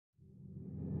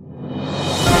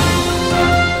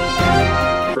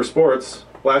for sports,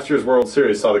 last year's World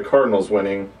Series saw the Cardinals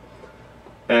winning,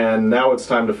 and now it's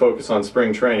time to focus on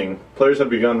spring training. Players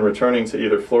have begun returning to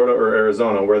either Florida or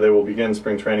Arizona, where they will begin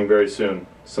spring training very soon.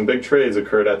 Some big trades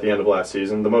occurred at the end of last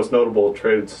season. The most notable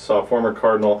trades saw former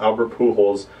Cardinal Albert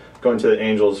Pujols going to the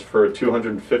Angels for a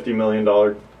 $250 million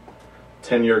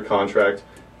 10-year contract,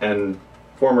 and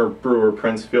former Brewer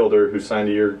Prince Fielder, who signed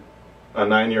a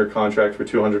 9-year contract for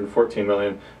 $214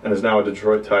 million and is now a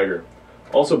Detroit Tiger.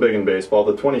 Also big in baseball,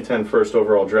 the 2010 first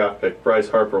overall draft pick, Bryce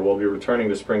Harper, will be returning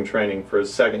to spring training for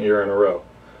his second year in a row.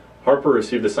 Harper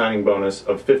received a signing bonus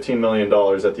of $15 million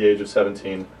at the age of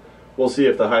 17. We'll see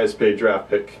if the highest paid draft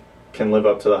pick can live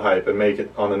up to the hype and make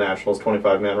it on the Nationals'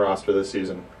 25-man roster this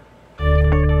season.